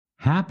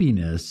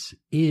Happiness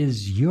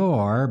is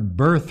your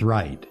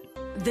birthright.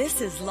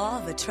 This is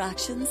Law of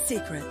Attraction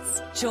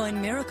Secrets.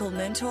 Join Miracle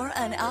Mentor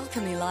and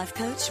Alchemy Life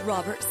Coach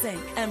Robert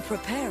Zink and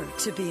prepare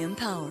to be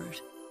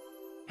empowered.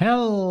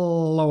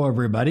 Hello,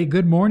 everybody.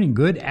 Good morning,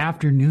 good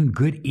afternoon,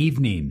 good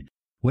evening.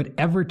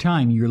 Whatever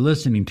time you're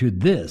listening to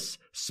this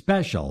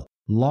special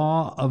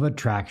Law of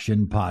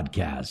Attraction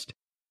podcast.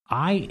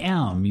 I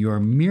am your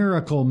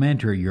miracle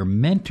mentor, your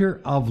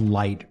mentor of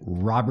light,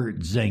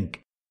 Robert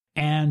Zink.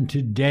 And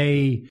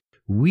today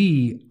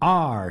we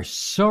are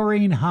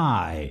soaring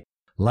high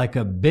like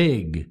a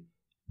big,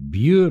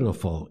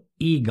 beautiful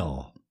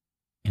eagle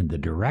in the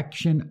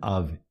direction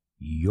of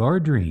your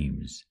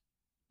dreams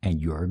and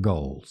your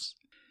goals.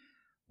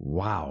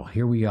 Wow,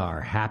 here we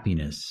are,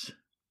 happiness.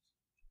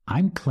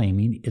 I'm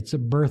claiming it's a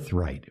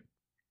birthright.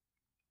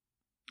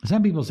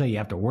 Some people say you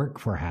have to work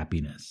for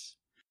happiness.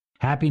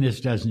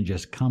 Happiness doesn't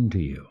just come to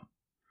you.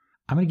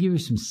 I'm going to give you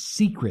some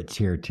secrets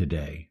here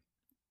today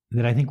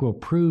that I think will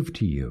prove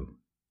to you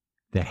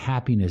that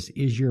happiness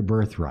is your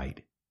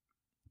birthright.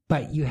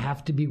 But you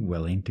have to be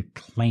willing to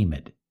claim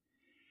it.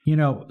 You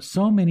know,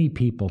 so many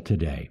people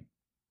today,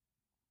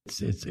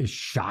 it's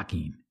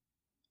shocking.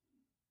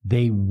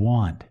 They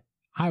want,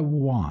 I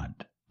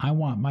want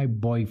my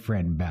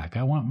boyfriend back.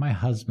 I want my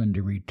husband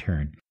to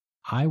return.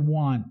 I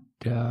want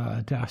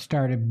to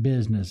start a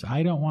business.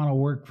 I don't want to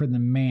work for the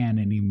man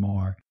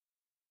anymore.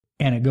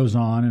 And it goes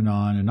on and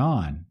on and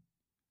on.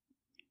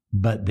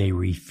 But they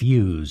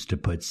refuse to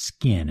put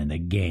skin in the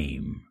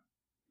game.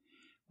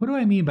 What do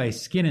I mean by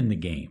skin in the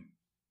game?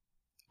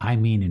 I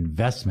mean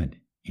investment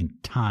in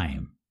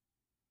time,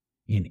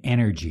 in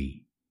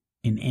energy,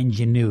 in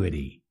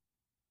ingenuity,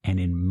 and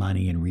in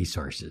money and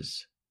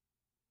resources.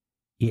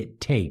 It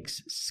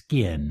takes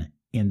skin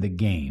in the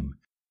game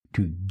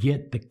to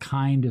get the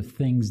kind of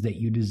things that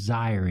you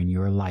desire in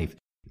your life.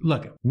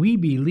 Look, we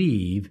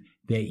believe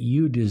that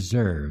you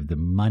deserve the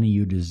money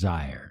you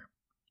desire,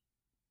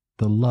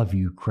 the love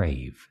you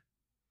crave,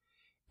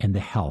 and the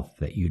health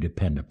that you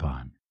depend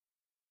upon.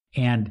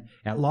 And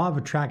at Law of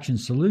Attraction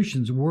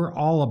Solutions, we're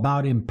all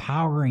about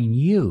empowering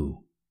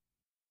you,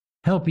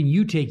 helping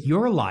you take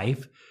your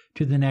life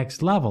to the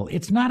next level.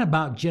 It's not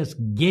about just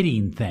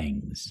getting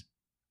things.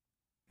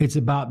 It's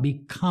about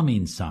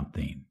becoming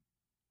something.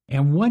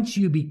 And once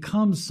you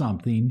become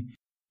something,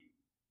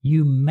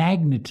 you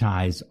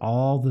magnetize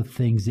all the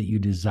things that you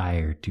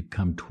desire to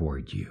come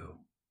toward you.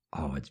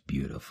 Oh, it's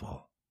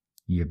beautiful.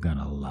 You're going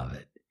to love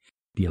it.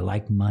 Do you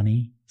like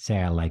money? Say,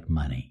 I like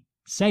money.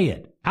 Say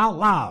it out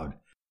loud.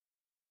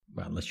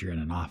 Well, unless you're in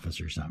an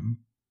office or something.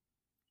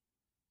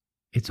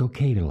 It's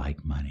okay to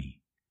like money.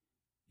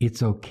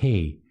 It's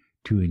okay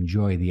to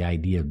enjoy the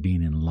idea of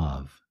being in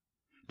love,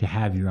 to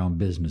have your own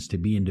business, to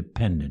be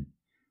independent,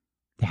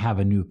 to have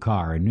a new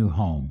car, a new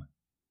home.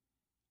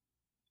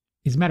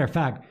 As a matter of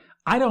fact,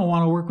 I don't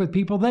want to work with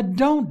people that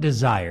don't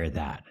desire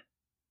that.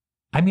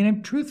 I mean,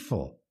 I'm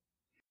truthful.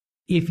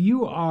 If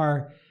you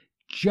are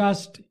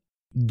just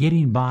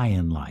getting by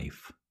in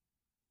life,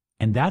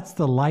 and that's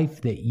the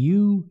life that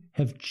you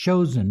have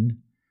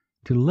chosen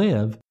to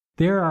live,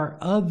 there are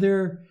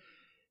other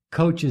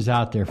coaches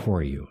out there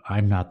for you.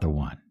 I'm not the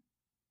one.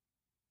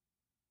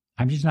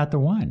 I'm just not the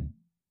one.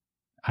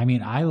 I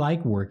mean, I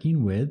like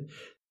working with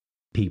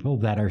people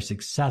that are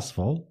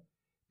successful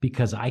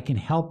because I can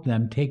help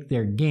them take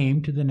their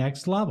game to the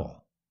next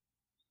level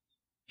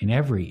in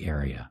every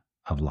area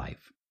of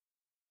life.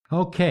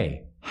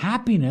 Okay,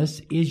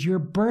 happiness is your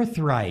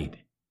birthright.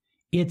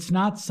 It's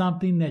not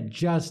something that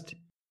just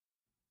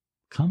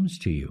comes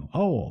to you.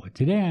 Oh,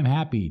 today I'm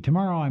happy.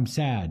 Tomorrow I'm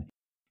sad.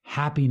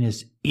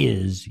 Happiness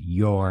is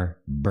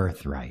your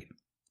birthright.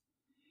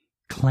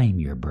 Claim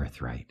your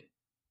birthright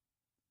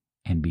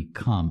and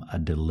become a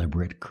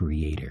deliberate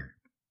creator.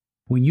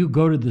 When you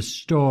go to the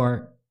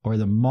store or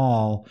the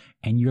mall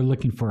and you're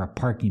looking for a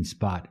parking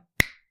spot,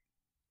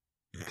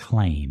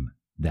 claim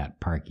that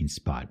parking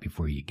spot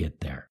before you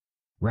get there.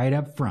 Right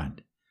up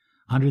front,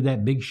 under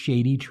that big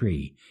shady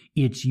tree.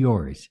 It's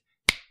yours.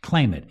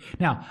 Claim it.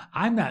 Now,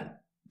 I'm not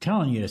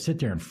telling you to sit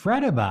there and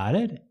fret about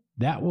it.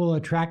 That will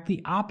attract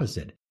the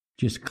opposite.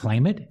 Just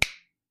claim it,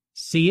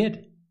 see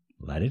it,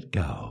 let it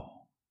go.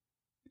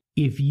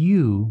 If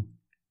you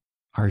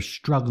are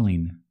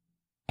struggling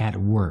at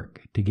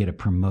work to get a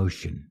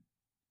promotion,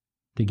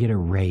 to get a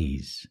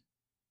raise,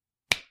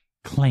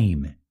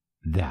 claim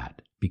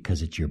that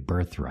because it's your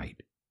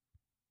birthright.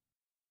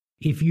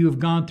 If you've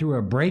gone through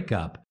a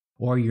breakup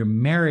or your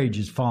marriage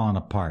has fallen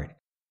apart,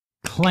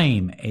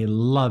 claim a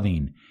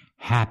loving,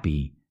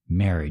 happy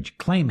marriage.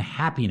 Claim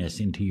happiness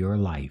into your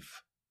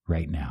life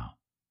right now.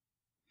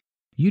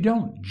 You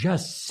don't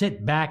just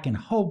sit back and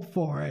hope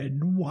for it.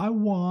 I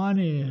want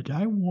it.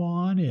 I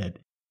want it.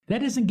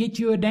 That doesn't get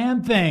you a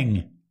damn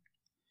thing.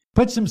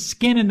 Put some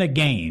skin in the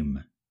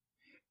game.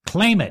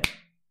 Claim it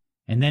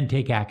and then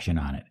take action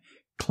on it.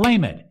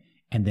 Claim it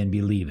and then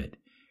believe it.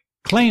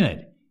 Claim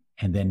it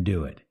and then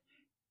do it.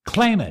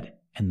 Claim it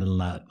and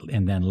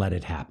then let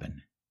it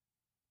happen.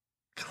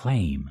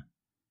 Claim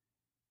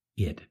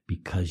it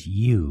because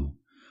you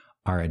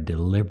are a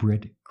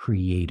deliberate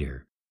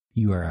creator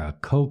You are a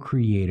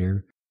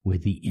co-creator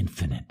with the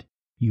infinite.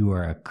 You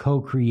are a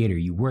co-creator.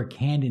 You work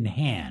hand in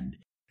hand.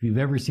 If you've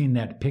ever seen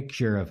that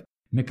picture of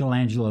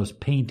Michelangelo's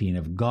painting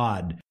of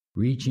God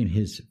reaching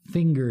his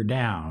finger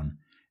down,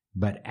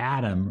 but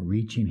Adam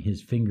reaching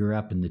his finger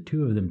up and the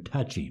two of them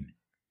touching,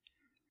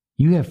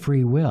 you have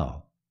free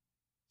will.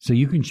 So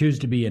you can choose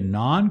to be a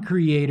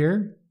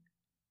non-creator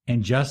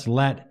and just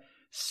let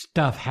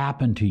stuff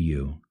happen to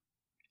you,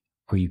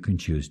 or you can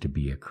choose to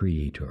be a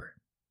creator.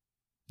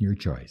 Your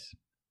choice.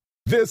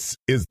 This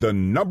is the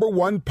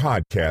 #1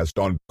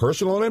 podcast on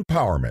personal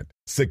empowerment,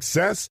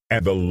 success,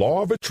 and the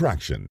law of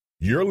attraction.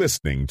 You're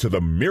listening to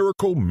the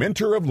Miracle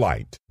Mentor of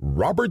Light,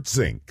 Robert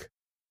Zink.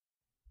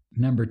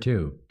 Number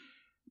 2,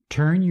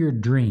 turn your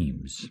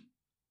dreams,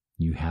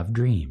 you have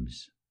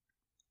dreams,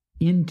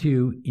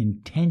 into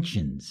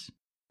intentions.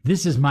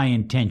 This is my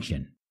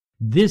intention.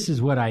 This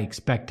is what I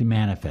expect to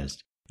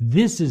manifest.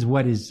 This is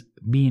what is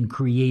being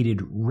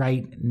created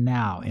right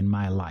now in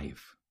my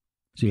life.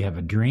 So you have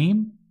a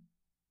dream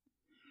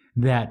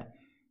that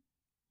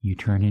you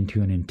turn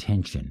into an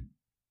intention.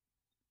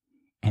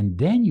 And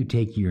then you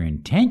take your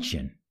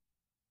intention.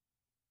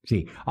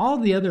 See, all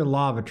the other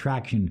law of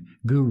attraction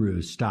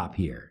gurus stop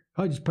here.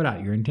 Oh, just put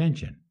out your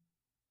intention.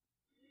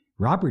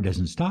 Robert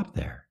doesn't stop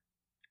there.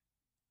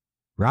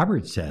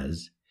 Robert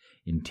says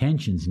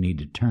intentions need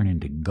to turn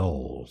into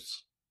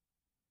goals.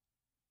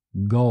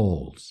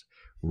 Goals.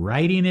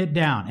 Writing it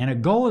down. And a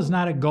goal is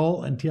not a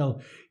goal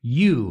until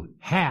you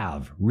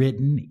have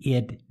written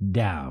it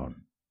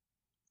down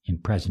in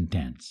present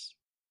tense.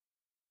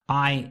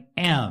 I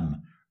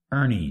am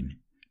earning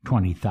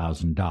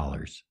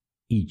 $20,000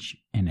 each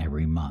and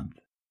every month.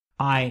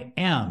 I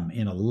am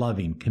in a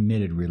loving,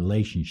 committed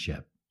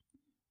relationship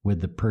with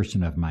the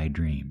person of my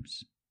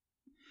dreams.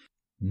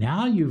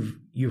 Now you've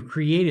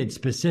created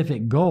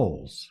specific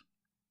goals.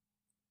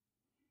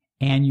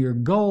 And your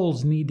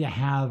goals need to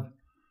have,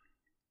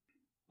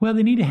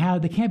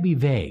 they can't be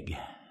vague.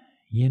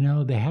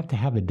 They have to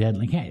have a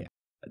deadline.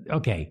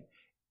 Okay.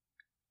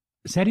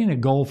 Setting a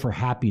goal for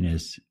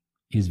happiness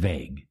is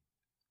vague.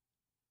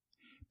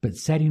 But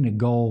setting a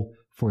goal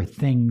for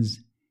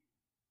things,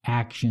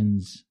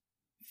 actions,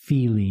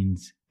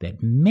 feelings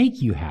that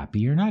make you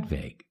happy are not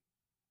vague.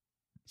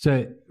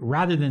 So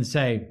rather than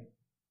say,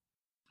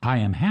 I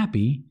am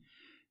happy,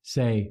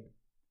 say,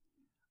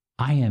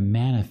 I am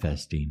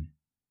manifesting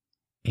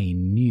a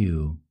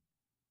new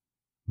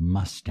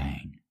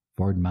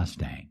Ford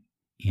Mustang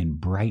in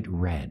bright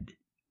red,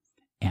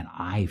 and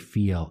I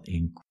feel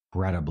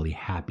incredibly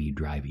happy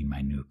driving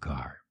my new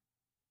car.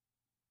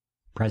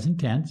 Present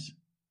tense.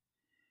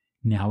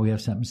 Now we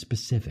have something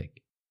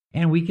specific.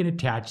 And we can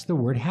attach the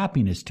word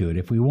happiness to it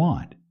if we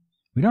want.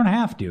 We don't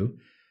have to,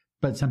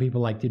 but some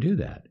people like to do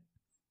that.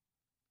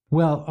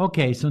 Well,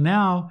 okay, so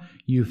now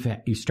you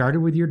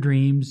started with your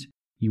dreams,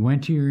 you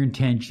went to your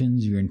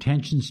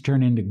intentions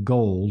turn into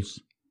goals.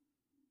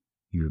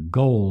 Your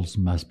goals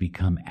must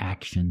become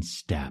action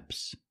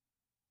steps.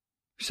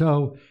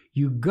 So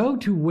you go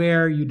to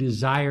where you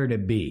desire to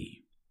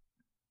be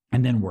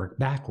and then work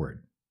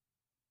backward.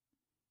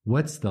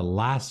 What's the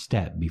last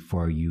step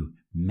before you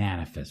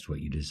manifest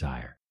what you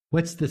desire?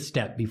 What's the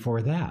step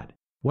before that?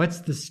 What's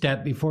the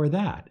step before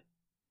that?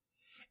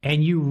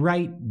 And you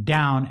write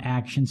down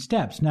action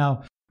steps.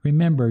 Now,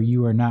 remember,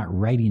 you are not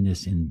writing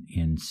this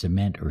in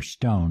cement or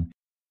stone.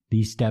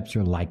 These steps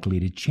are likely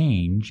to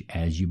change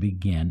as you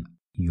begin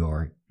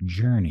your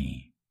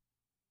journey.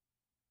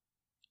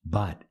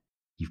 But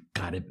you've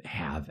got to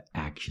have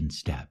action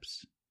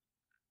steps.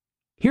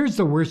 Here's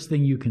the worst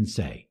thing you can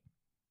say.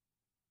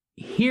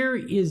 Here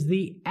is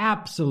the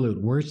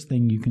absolute worst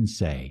thing you can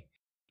say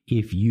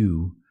if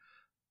you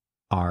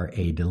are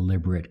a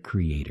deliberate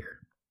creator.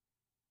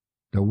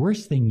 The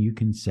worst thing you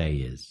can say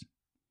is,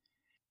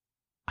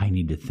 I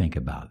need to think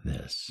about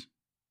this.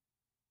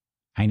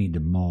 I need to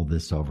mull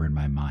this over in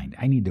my mind.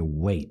 I need to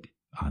wait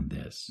on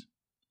this.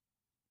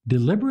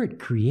 Deliberate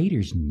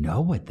creators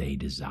know what they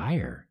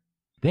desire.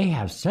 They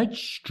have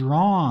such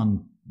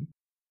strong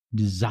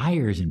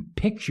desires and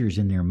pictures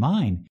in their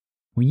mind.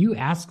 When you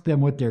ask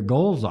them what their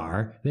goals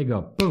are, they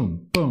go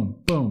boom, boom,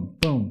 boom,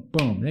 boom,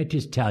 boom. They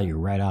just tell you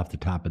right off the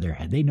top of their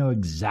head. They know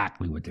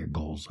exactly what their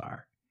goals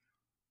are.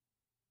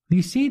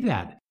 You see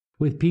that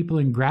with people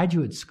in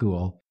graduate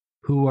school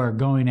who are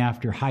going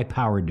after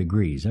high-powered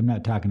degrees. I'm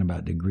not talking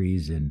about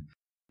degrees in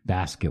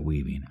basket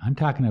weaving. I'm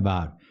talking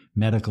about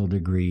medical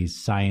degrees,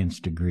 science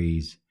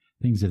degrees,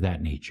 things of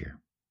that nature.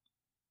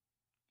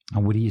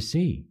 And what do you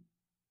see?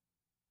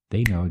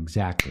 They know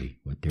exactly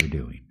what they're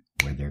doing,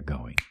 where they're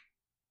going.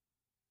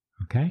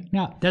 Okay?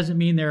 Now, it doesn't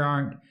mean there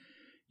aren't,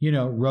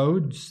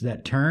 roads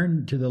that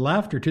turn to the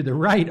left or to the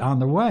right on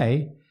the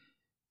way,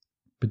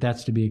 but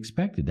that's to be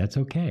expected. That's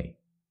okay.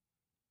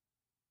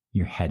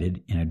 You're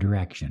headed in a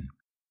direction.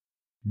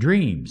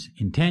 Dreams,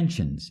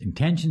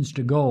 intentions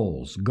to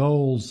goals,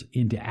 goals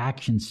into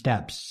action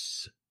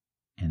steps.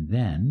 And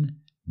then,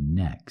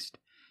 next,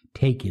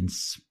 take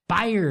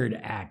inspired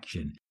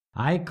action.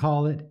 I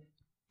call it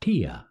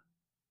TIA.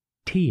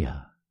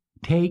 TIA.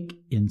 Take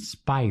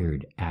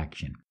inspired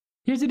action.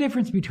 There's a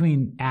difference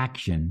between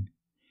action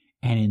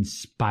and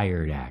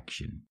inspired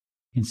action.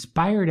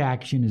 Inspired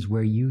action is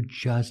where you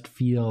just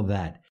feel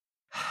that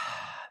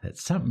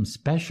something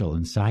special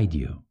inside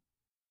you,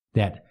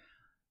 that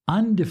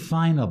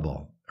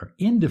undefinable or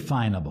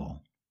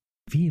indefinable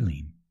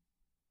feeling.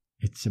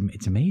 It's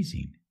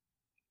amazing.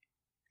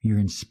 You're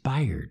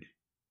inspired.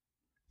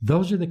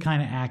 Those are the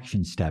kind of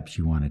action steps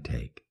you want to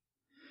take.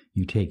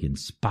 You take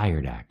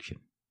inspired action.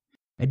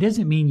 It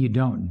doesn't mean you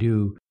don't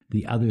do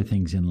the other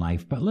things in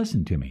life, but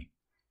listen to me.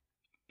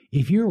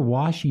 If you're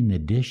washing the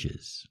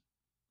dishes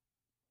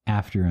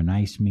after a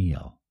nice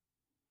meal,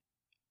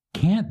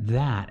 can't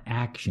that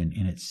action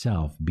in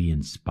itself be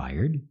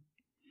inspired?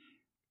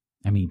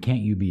 I mean,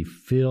 can't you be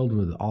filled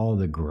with all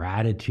the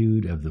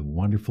gratitude of the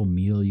wonderful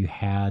meal you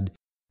had,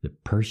 the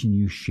person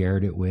you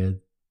shared it with?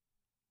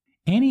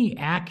 Any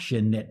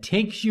action that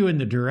takes you in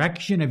the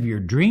direction of your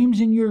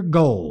dreams and your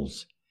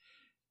goals,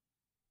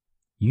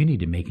 you need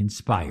to make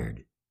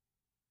inspired.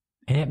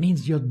 And that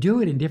means you'll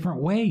do it in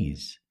different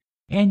ways.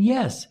 And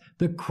yes,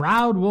 the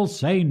crowd will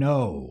say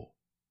no.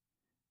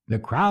 The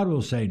crowd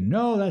will say,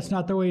 no, that's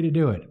not the way to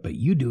do it. But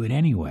you do it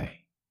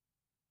anyway.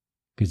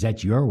 Because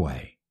that's your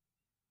way.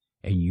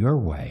 And your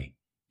way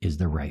is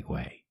the right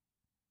way.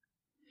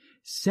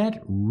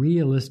 Set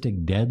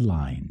realistic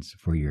deadlines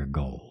for your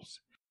goals.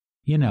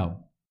 You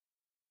know,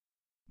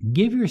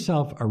 give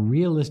yourself a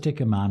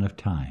realistic amount of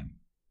time.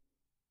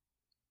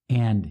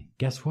 And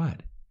guess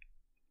what?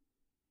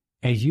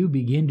 As you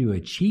begin to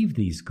achieve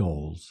these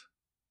goals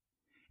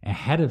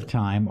ahead of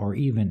time, or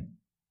even,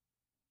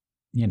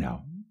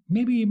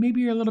 maybe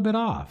you're a little bit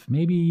off.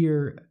 Maybe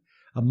you're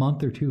a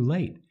month or two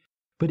late.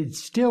 But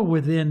it's still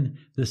within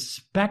the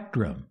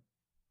spectrum,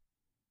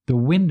 the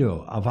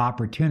window of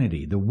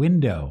opportunity, the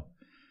window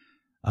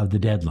of the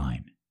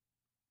deadline.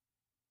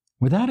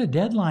 Without a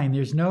deadline,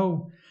 there's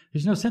no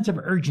sense of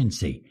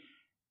urgency.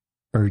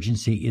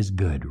 Urgency is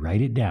good.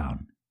 Write it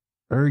down.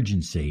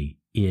 Urgency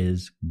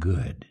is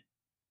good.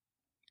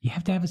 You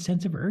have to have a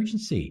sense of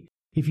urgency.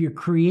 If you're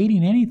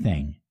creating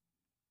anything,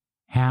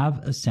 have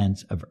a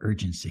sense of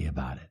urgency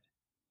about it.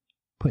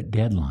 Put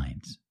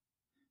deadlines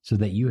so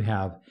that you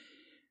have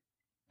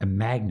a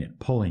magnet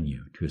pulling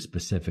you to a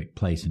specific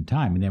place and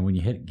time. And then when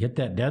you get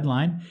that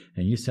deadline,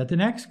 then you set the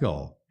next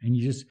goal. And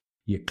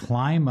you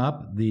climb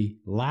up the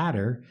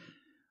ladder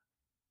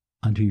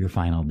unto your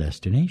final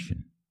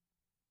destination.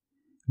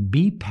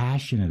 Be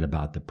passionate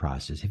about the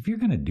process. If you're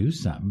going to do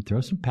something,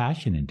 throw some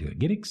passion into it.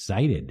 Get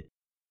excited.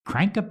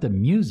 Crank up the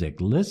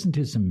music. Listen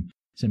to some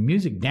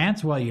music.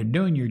 Dance while you're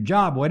doing your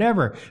job,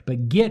 whatever.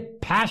 But get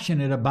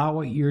passionate about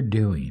what you're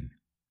doing.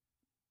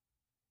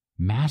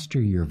 Master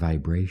your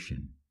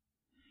vibration.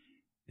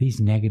 These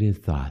negative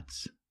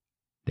thoughts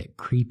that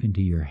creep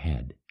into your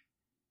head,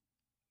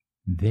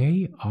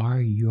 they are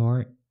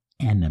your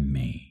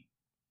enemy.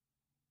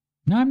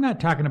 Now, I'm not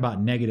talking about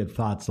negative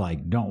thoughts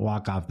like don't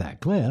walk off that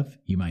cliff,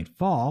 you might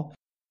fall.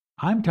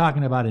 I'm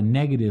talking about a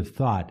negative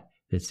thought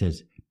that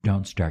says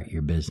don't start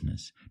your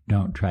business.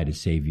 Don't try to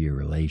save your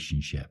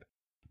relationship.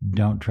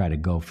 Don't try to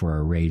go for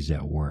a raise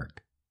at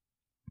work.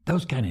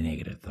 Those kind of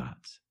negative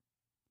thoughts.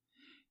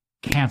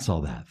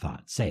 Cancel that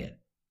thought. Say it.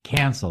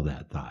 Cancel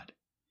that thought.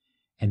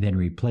 And then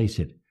replace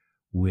it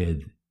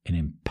with an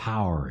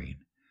empowering,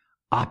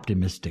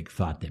 optimistic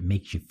thought that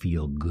makes you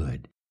feel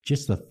good.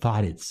 Just the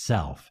thought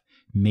itself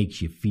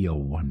makes you feel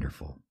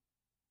wonderful.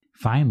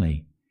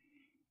 Finally,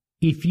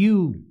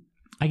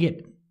 I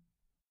get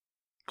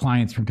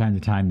clients from time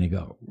to time, they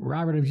go,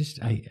 Robert,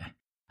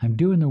 I'm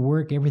doing the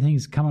work,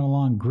 everything's coming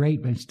along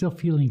great, but I'm still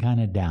feeling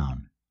kind of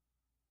down.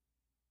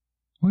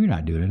 Well, you're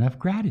not doing enough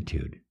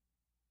gratitude.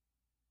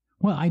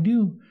 Well, I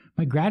do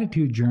my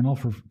gratitude journal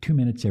for 2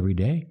 minutes every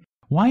day.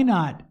 Why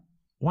not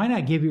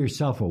give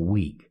yourself a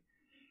week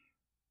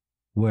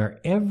where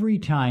every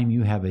time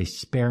you have a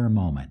spare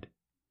moment,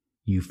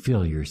 you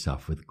fill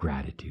yourself with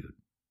gratitude?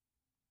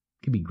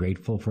 You can be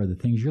grateful for the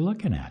things you're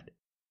looking at,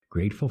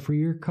 grateful for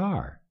your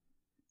car,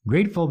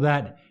 grateful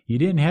that you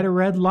didn't hit a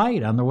red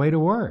light on the way to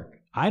work.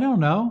 I don't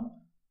know.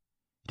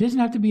 It doesn't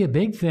have to be a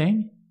big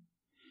thing.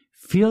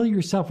 Fill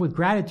yourself with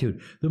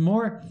gratitude. The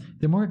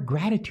more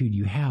gratitude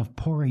you have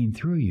pouring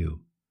through you,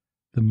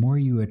 the more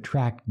you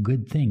attract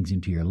good things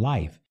into your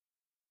life,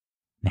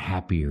 the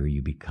happier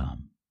you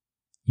become.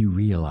 You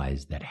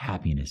realize that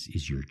happiness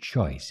is your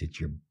choice. It's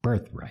your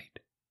birthright.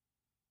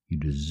 You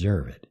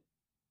deserve it.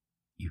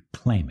 You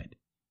claim it.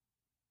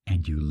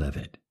 And you live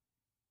it.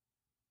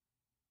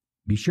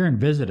 Be sure and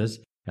visit us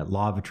at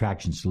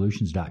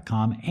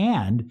lawofattractionsolutions.com,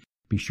 and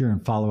be sure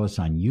and follow us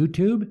on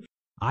YouTube,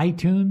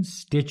 iTunes,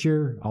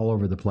 Stitcher, all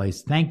over the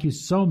place. Thank you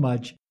so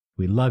much.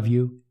 We love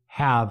you.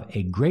 Have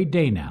a great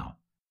day now,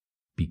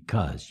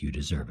 because you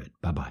deserve it.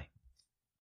 Bye-bye.